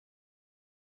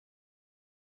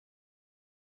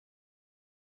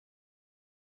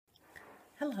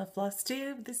Hello Floss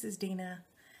Tube, this is Dina,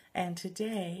 and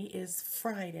today is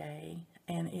Friday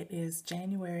and it is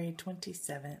January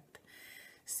 27th.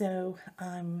 So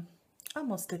I'm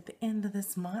almost at the end of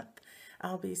this month.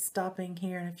 I'll be stopping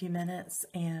here in a few minutes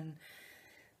and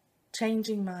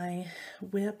changing my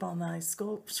whip on my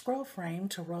scroll frame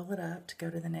to roll it up to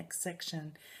go to the next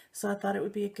section. So I thought it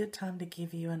would be a good time to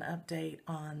give you an update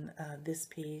on this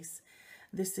piece.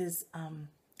 This is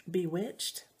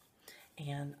Bewitched,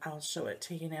 and I'll show it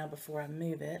to you now before I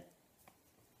move it.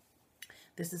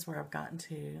 This is where I've gotten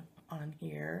to on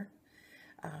here.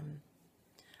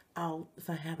 If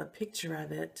I have a picture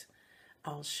of it,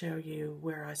 I'll show you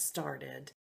where I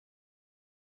started.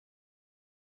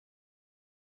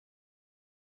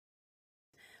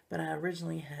 But I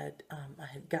originally had, I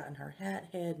had gotten her hat,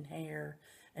 head, and hair,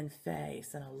 and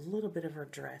face, and a little bit of her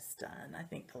dress done, I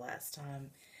think the last time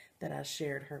that I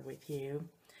shared her with you.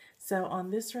 So on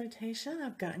this rotation,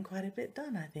 I've gotten quite a bit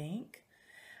done, I think.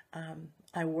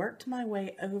 I worked my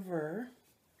way over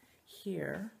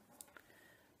here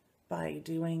by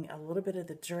doing a little bit of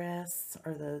the dress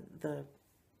or the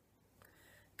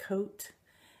coat,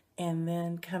 and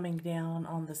then coming down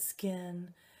on the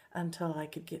skin until I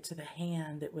could get to the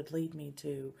hand that would lead me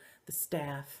to the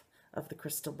staff of the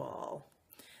crystal ball.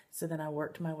 So then I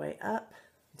worked my way up,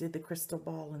 did the crystal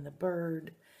ball and the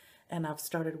bird, and I've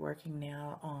started working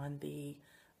now on the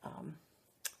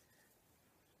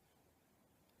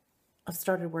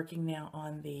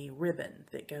ribbon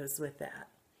that goes with that.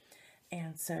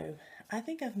 And so I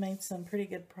think I've made some pretty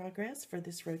good progress for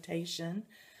this rotation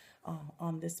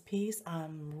on this piece.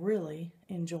 I'm really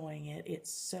enjoying it.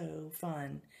 It's so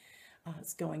fun.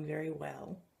 It's going very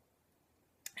well.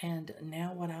 And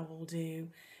now what I will do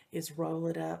is roll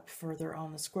it up further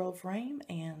on the scroll frame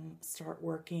and start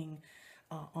working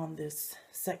on this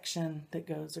section that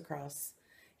goes across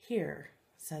here,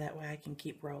 so that way I can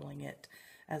keep rolling it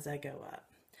as I go up.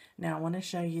 Now I want to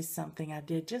show you something I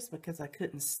did just because I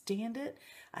couldn't stand it.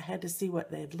 I had to see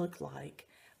what they'd look like.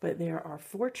 But there are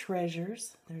 4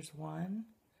 treasures. There's 1,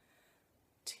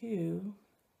 2,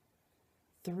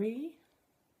 3,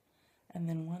 and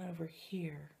then 1 over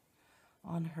here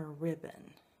on her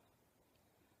ribbon.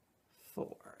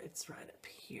 4. It's right up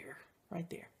here, right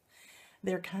there.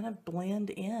 They're kind of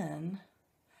blend in,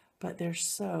 but they're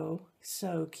so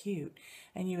cute.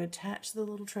 And you attach the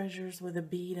little treasures with a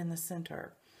bead in the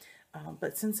center.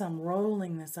 But since I'm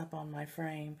rolling this up on my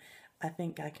frame, I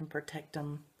think I can protect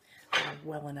them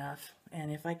well enough.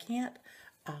 And if I can't,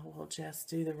 I will just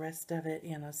do the rest of it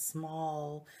in a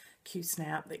small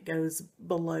Q-snap that goes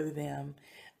below them.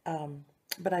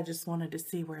 But I just wanted to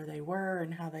see where they were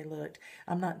and how they looked.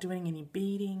 I'm not doing any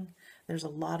beading. There's a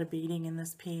lot of beading in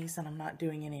this piece, and I'm not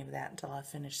doing any of that until I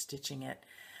finish stitching it.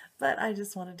 But I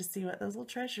just wanted to see what those little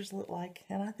treasures look like,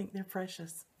 and I think they're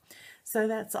precious. So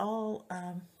that's all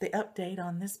the update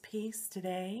on this piece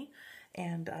today,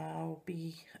 and I'll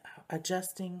be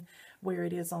adjusting where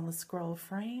it is on the scroll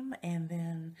frame, and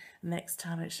then next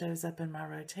time it shows up in my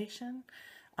rotation,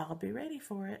 I'll be ready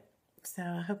for it. So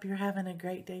I hope you're having a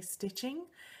great day stitching,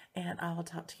 and I'll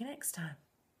talk to you next time.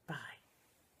 Bye.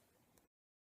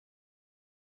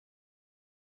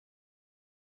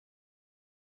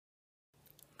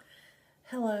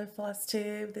 Hello Floss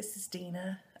Tube, this is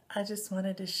Dina. I just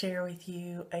wanted to share with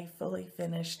you a fully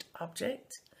finished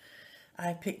object.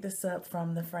 I picked this up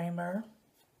from the framer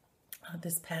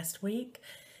this past week,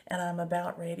 and I'm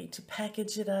about ready to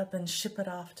package it up and ship it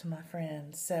off to my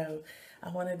friends. So I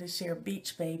wanted to share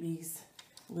Beach Babies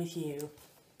with you.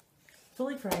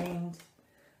 Fully framed,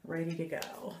 ready to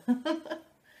go.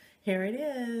 Here it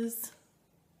is.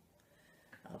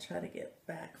 I'll try to get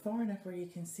back far enough where you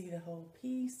can see the whole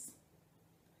piece.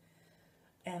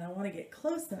 And I want to get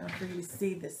close enough for you to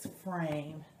see this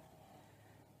frame.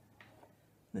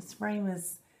 This frame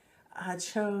is, I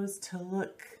chose to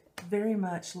look very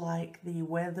much like the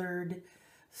weathered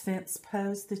fence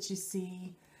post that you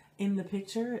see in the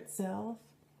picture itself.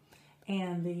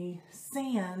 And the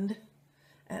sand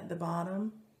at the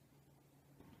bottom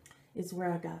is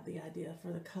where I got the idea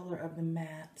for the color of the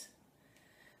mat,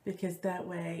 because that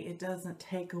way it doesn't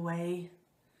take away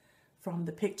from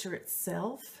the picture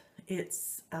itself.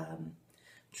 It's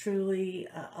truly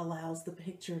allows the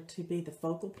picture to be the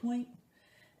focal point,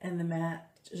 and the mat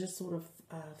just sort of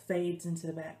fades into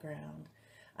the background,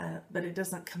 but it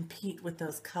doesn't compete with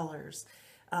those colors.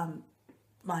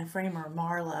 My framer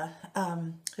Marla,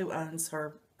 who owns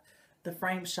the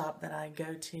frame shop that I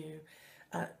go to,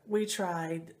 we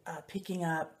tried picking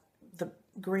up the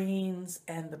greens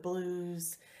and the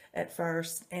blues at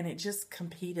first, and it just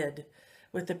competed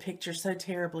with the picture so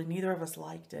terribly. Neither of us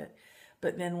liked it.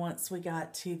 But then once we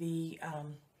got to the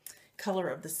color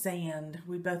of the sand,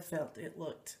 we both felt it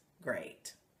looked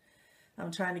great.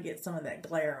 I'm trying to get some of that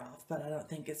glare off, but I don't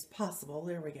think it's possible.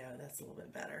 There we go. That's a little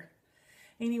bit better.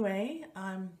 Anyway,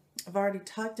 I've already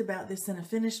talked about this in a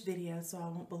finished video, so I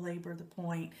won't belabor the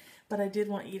point, but I did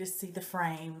want you to see the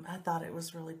frame. I thought it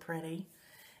was really pretty.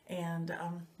 And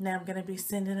now I'm going to be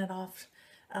sending it off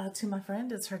to my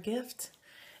friend as her gift.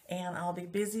 And I'll be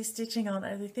busy stitching on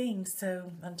other things.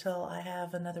 So until I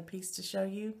have another piece to show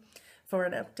you for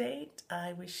an update,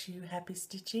 I wish you happy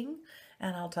stitching,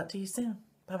 and I'll talk to you soon.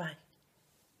 Bye-bye.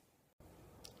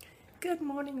 Good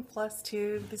morning, Plus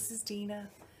Tube. This is Dina,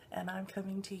 and I'm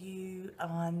coming to you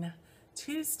on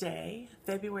Tuesday,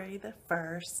 February the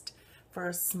 1st, for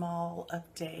a small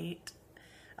update.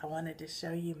 I wanted to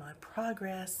show you my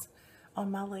progress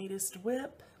on my latest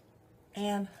whip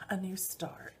and a new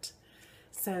start.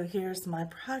 So here's my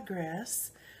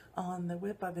progress on the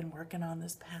whip I've been working on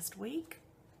this past week,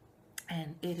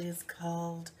 and it is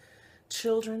called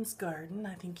Children's Garden.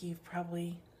 I think you've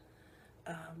probably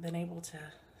been able to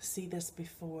see this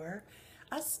before.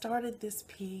 I started this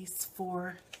piece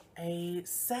for a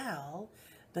SAL,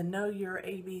 the Know Your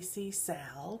ABC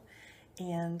SAL,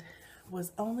 and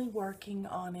was only working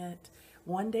on it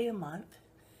one day a month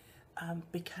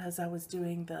because I was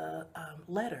doing the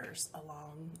letters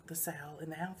along the SAL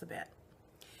in the alphabet.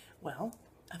 Well,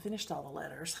 I finished all the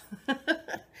letters,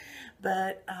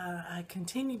 but I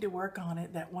continued to work on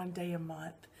it that one day a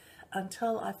month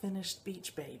until I finished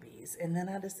Beach Babies, and then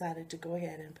I decided to go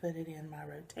ahead and put it in my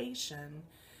rotation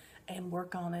and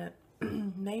work on it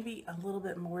maybe a little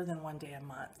bit more than one day a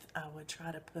month. I would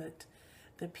try to put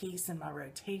the piece in my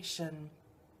rotation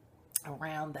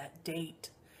around that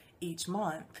date each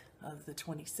month of the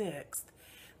 26th,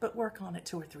 but work on it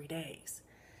 2 or 3 days.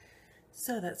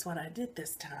 So that's what I did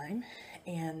this time,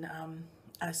 and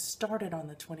I started on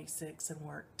the 26th and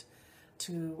worked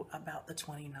to about the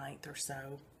 29th or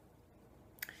so,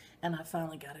 and I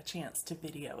finally got a chance to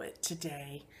video it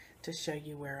today to show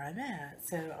you where I'm at.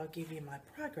 So I'll give you my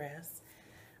progress.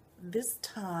 This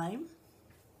time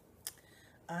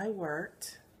I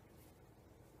worked,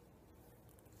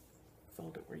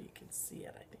 fold it where you can see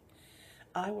it, I think.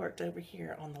 I worked over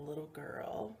here on the little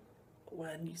girl.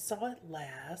 When you saw it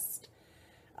last,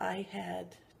 I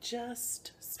had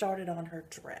just started on her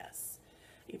dress.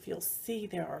 If you'll see,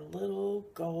 there are little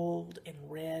gold and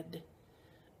red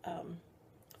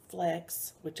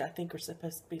flecks, which I think are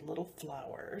supposed to be little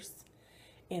flowers,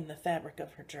 in the fabric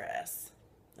of her dress.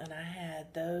 And I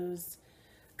had those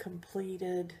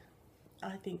completed,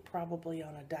 I think probably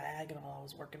on a diagonal. I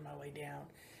was working my way down.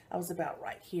 I was about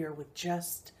right here with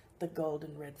just the gold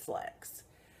and red flecks.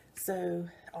 So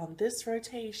on this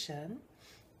rotation,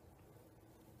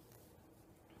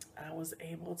 I was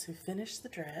able to finish the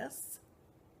dress,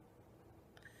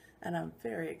 and I'm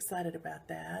very excited about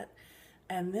that.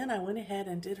 And then I went ahead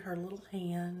and did her little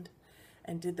hand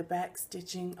and did the back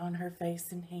stitching on her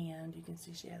face and hand. You can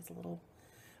see she has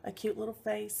a cute little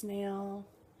face now.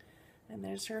 And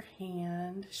there's her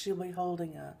hand. She'll be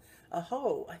holding a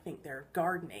hoe. I think they're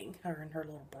gardening, her and her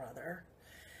little brother.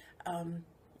 And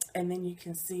then you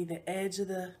can see the edge of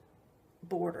the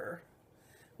border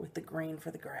with the green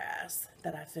for the grass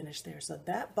that I finished there. So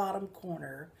that bottom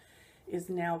corner is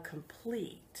now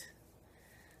complete.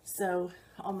 So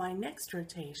on my next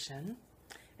rotation,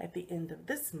 at the end of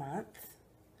this month,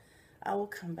 I will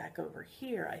come back over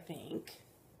here, I think,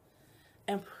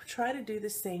 and try to do the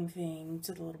same thing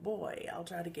to the little boy. I'll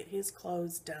try to get his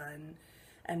clothes done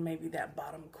and maybe that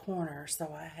bottom corner,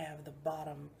 so I have the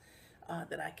bottom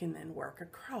that I can then work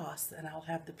across, and I'll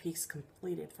have the piece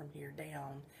completed from here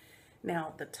down.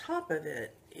 Now the top of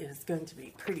it is going to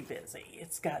be pretty busy.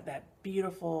 It's got that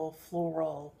beautiful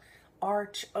floral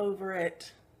arch over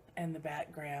it and the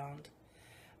background.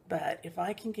 But if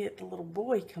I can get the little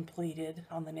boy completed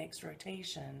on the next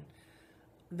rotation,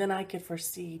 then I could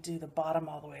foresee do the bottom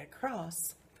all the way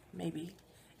across, maybe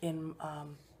in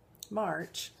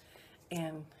March,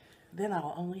 and then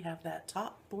I'll only have that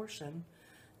top portion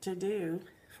to do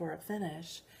for a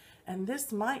finish. And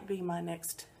this might be my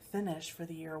next finish for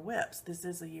the Year of Whips. This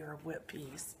is a Year of Whip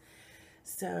piece.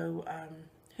 So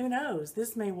who knows?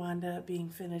 This may wind up being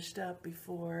finished up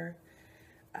before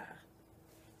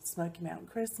Smoky Mountain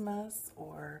Christmas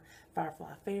or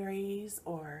Firefly Fairies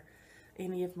or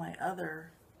any of my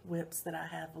other whips that I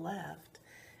have left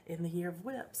in the Year of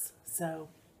Whips. So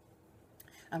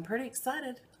I'm pretty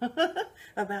excited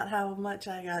about how much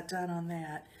I got done on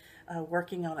that,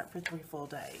 working on it for 3 full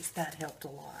days. That helped a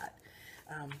lot.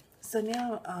 So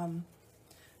now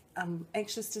I'm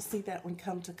anxious to see that one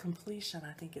come to completion.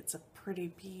 I think it's a pretty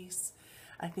piece.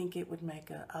 I think it would make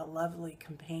a lovely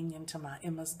companion to my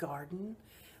Emma's Garden,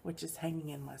 which is hanging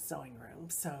in my sewing room.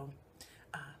 So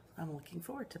I'm looking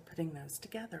forward to putting those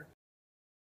together.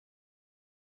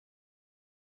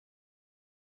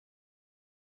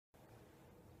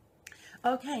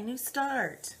 Okay, new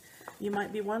start. You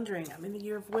might be wondering, I'm in the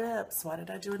year of whips. Why did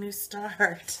I do a new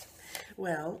start?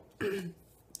 Well,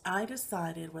 I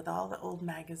decided with all the old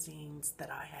magazines that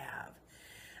I have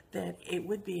that it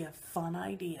would be a fun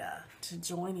idea to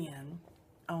join in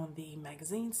on the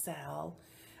magazine sale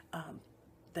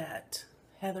that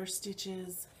Heather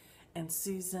Stitches and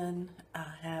Susan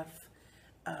have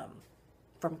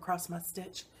from Cross My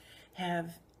Stitch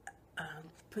have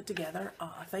put together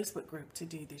a Facebook group to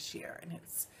do this year, and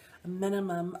it's a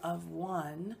minimum of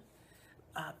one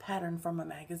pattern from a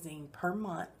magazine per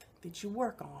month that you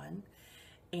work on,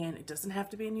 and it doesn't have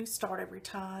to be a new start every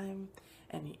time,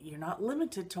 and you're not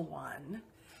limited to one,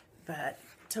 but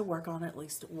to work on at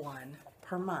least one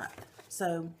per month.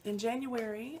 So in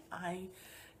January I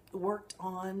worked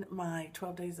on my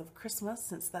 12 Days of Christmas,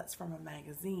 since that's from a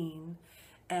magazine,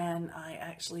 and I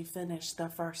actually finished the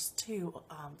first two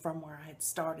from where I had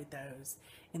started those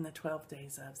in the 12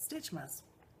 Days of Stitchmas.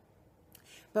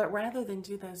 But rather than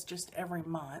do those just every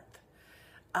month,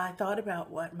 I thought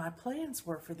about what my plans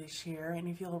were for this year, and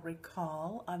if you'll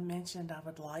recall, I mentioned I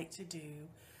would like to do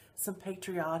some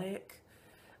patriotic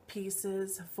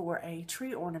pieces for a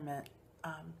tree ornament,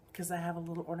 because I have a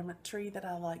little ornament tree that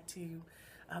I like to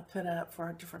put up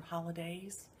for different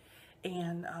holidays.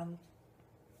 And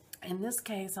in this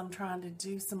case, I'm trying to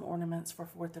do some ornaments for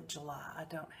 4th of July. I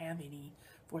don't have any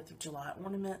 4th of July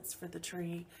ornaments for the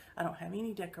tree. I don't have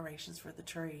any decorations for the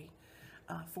tree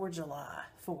for July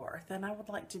 4th, and I would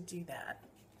like to do that.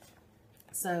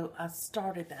 So I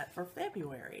started that for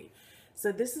February.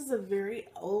 So this is a very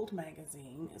old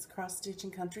magazine. It's Cross Stitch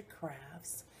and Country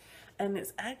Crafts, and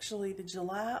it's actually the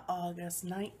July-August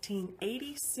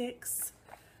 1986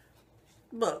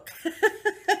 book.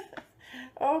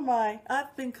 Oh my,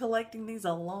 I've been collecting these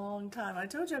a long time. I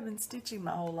told you I've been stitching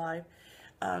my whole life.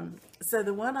 So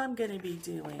the one I'm going to be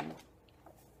doing,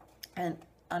 and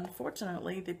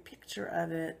unfortunately the picture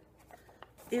of it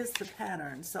is the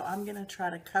pattern, so I'm going to try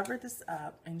to cover this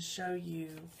up and show you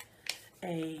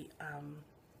a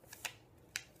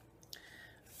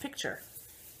picture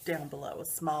down below, a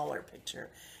smaller picture.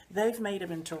 They've made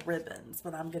them into ribbons,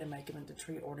 but I'm going to make them into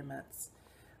tree ornaments.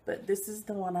 But this is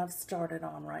the one I've started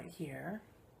on right here.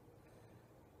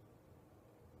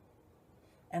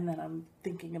 And then I'm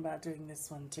thinking about doing this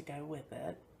one to go with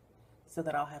it, so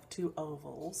that I'll have two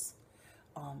ovals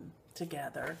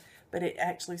together. But it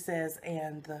actually says,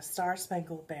 and the Star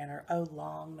Spangled Banner, oh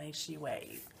long may she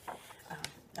wave.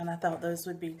 And I thought those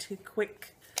would be two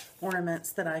quick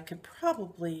ornaments that I could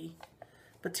probably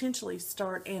potentially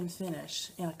start and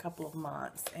finish in a couple of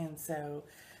months. And so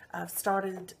I've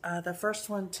started the first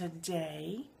one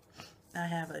today. I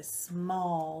have a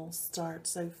small start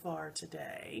so far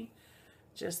today.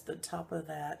 Just the top of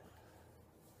that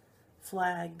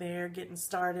flag there getting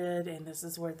started, and this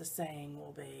is where the saying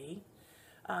will be.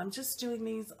 I'm just doing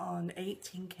these on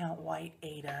 18 count white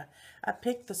Aida. I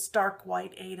picked the stark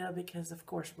white Aida because of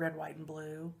course red, white, and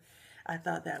blue. I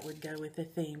thought that would go with the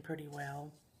theme pretty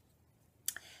well.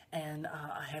 And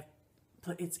I have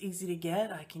put, it's easy to get.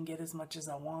 I can get as much as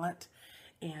I want,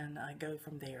 and I go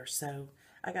from there. So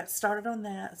I got started on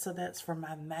that, so that's for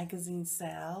my magazine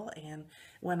sale, and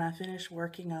when I finish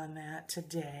working on that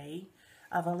today,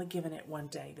 I've only given it one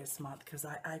day this month because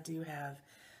I do have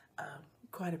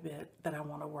quite a bit that I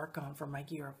want to work on for my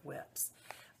Year of Whips.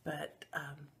 But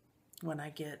when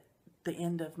I get the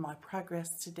end of my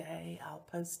progress today, I'll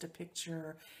post a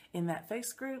picture in that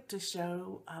face group to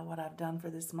show what I've done for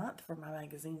this month for my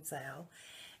magazine sale,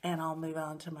 and I'll move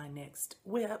on to my next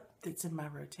whip that's in my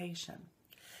rotation.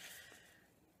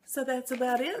 So that's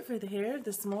about it for here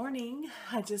this morning.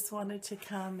 I just wanted to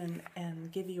come and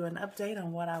give you an update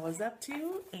on what I was up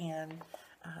to, and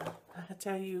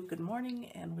tell you good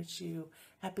morning and wish you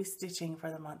happy stitching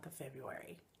for the month of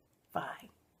February. Bye.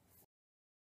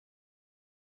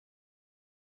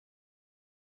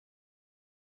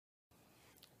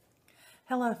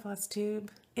 Hello, FossTube.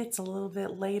 It's a little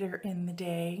bit later in the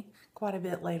day, quite a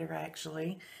bit later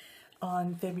actually,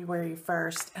 on February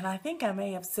 1st, and I think I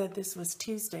may have said this was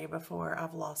Tuesday before.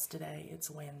 I've lost today. It's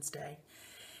Wednesday.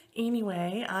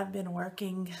 Anyway, I've been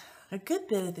working a good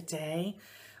bit of the day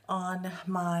on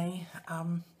my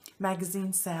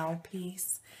magazine sale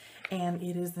piece, and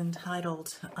it is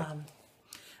entitled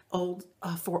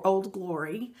For Old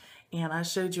Glory, and I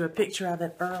showed you a picture of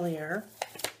it earlier,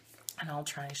 and I'll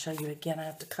try and show you again. I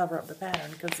have to cover up the pattern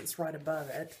because it's right above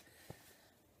it.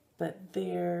 but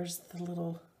there's the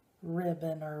little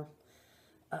ribbon, or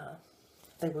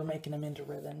they were making them into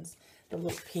ribbons, the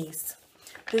little piece.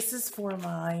 This is for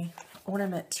my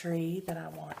ornament tree that I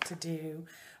want to do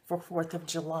for 4th of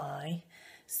July.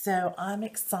 So I'm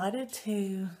excited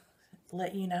to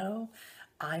let you know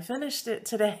I finished it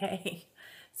today.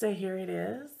 So here it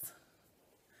is.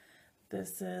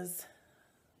 This is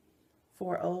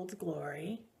for Old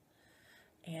Glory.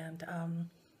 And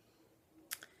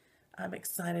I'm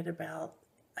excited about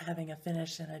having a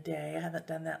finish in a day. I haven't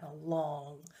done that in a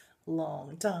long,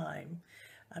 long time.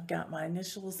 I've got my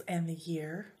initials and the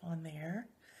year on there.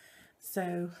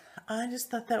 So I just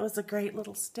thought that was a great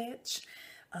little stitch.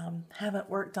 Haven't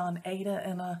worked on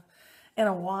Ada in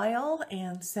a while,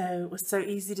 and so it was so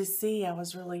easy to see. I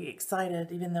was really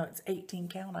excited. Even though it's 18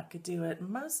 count, I could do it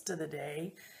most of the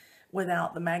day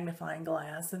without the magnifying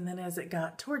glass. And then as it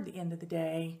got toward the end of the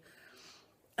day,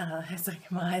 as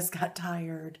my eyes got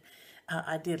tired,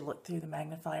 I did look through the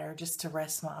magnifier just to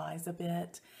rest my eyes a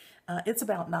bit. It's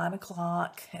about 9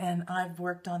 o'clock, and I've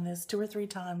worked on this 2 or 3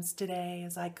 times today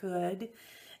as I could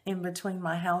in between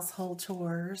my household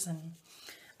chores and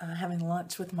having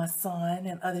lunch with my son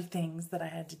and other things that I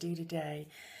had to do today.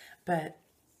 But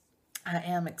I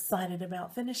am excited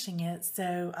about finishing it,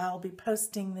 so I'll be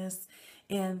posting this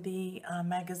in the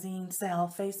Magazine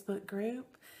Sal Facebook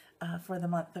group for the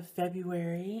month of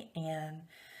February, and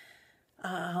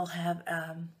I'll have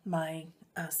my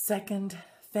second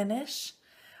finish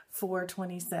for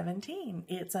 2017.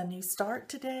 It's a new start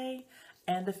today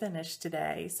and a finish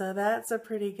today, so that's a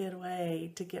pretty good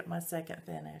way to get my second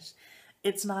finish.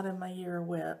 It's not in my year of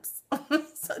whips,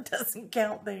 so it doesn't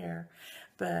count there,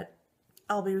 but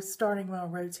I'll be starting my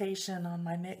rotation on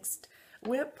my next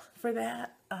whip for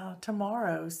that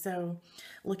tomorrow, so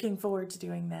looking forward to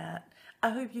doing that. I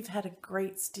hope you've had a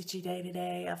great stitchy day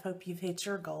today. I hope you've hit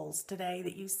your goals today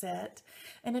that you set,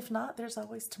 and if not, there's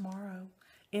always tomorrow.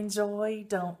 Enjoy,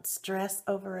 don't stress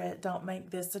over it, don't make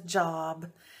this a job.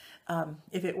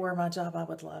 If it were my job, I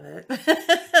would love it.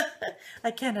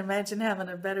 I can't imagine having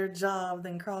a better job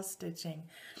than cross-stitching.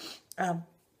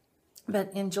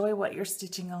 But enjoy what you're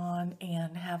stitching on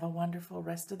and have a wonderful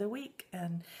rest of the week.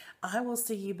 And I will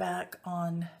see you back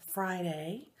on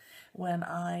Friday when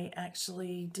I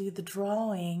actually do the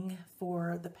drawing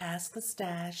for the Pass the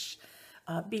Stash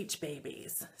Beach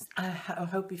Babies. I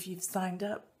hope if you've signed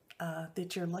up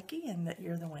that you're lucky and that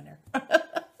you're the winner.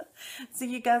 So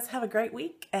you guys have a great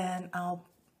week, and I'll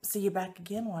see you back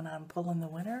again when I'm pulling the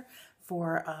winner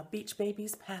for Beach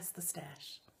Babies Pass the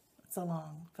Stash. So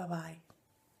long. Bye-bye.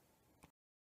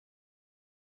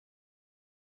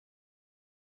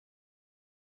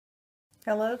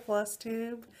 Hello, Floss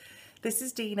Tube. This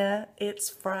is Dina. It's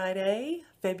Friday,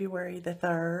 February the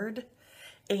 3rd,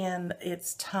 and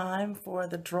it's time for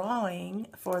the drawing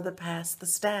for the Pass the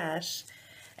Stash.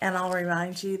 And I'll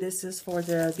remind you, this is for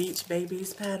the Beach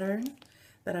Babies pattern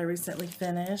that I recently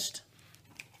finished,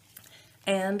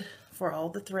 and for all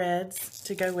the threads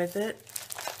to go with it,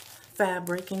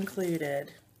 fabric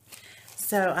included.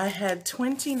 So I had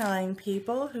 29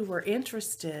 people who were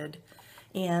interested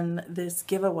in this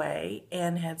giveaway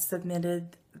and had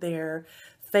submitted their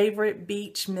favorite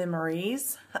beach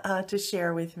memories to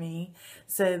share with me,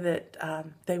 so that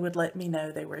they would let me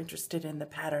know they were interested in the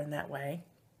pattern that way.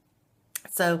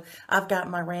 So I've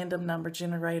got my random number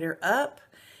generator up,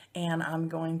 and I'm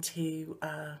going to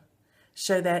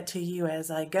show that to you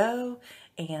as I go,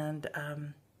 and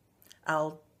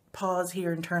I'll pause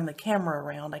here and turn the camera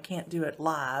around. I can't do it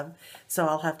live, so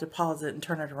I'll have to pause it and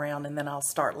turn it around, and then I'll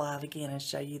start live again and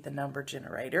show you the number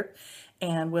generator,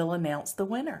 and we'll announce the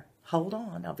winner. Hold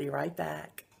on, I'll be right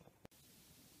back.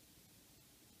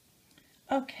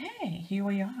 Okay, here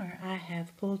we are. I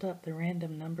have pulled up the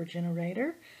random number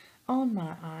generator on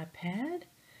my iPad.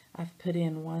 I've put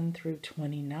in 1 through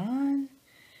 29,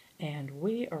 and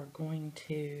we are going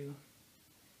to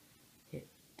hit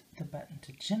the button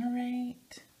to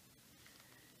generate,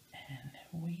 and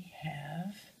we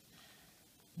have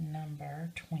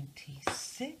number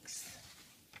 26,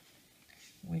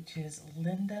 which is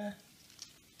Linda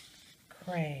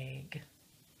Craig.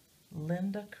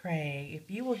 Linda Craig. If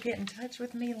you will get in touch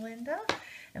with me, Linda,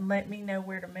 and let me know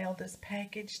where to mail this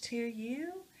package to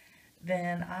you,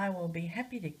 then I will be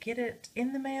happy to get it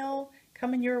in the mail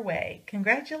coming your way.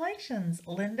 Congratulations,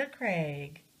 Linda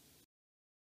Craig.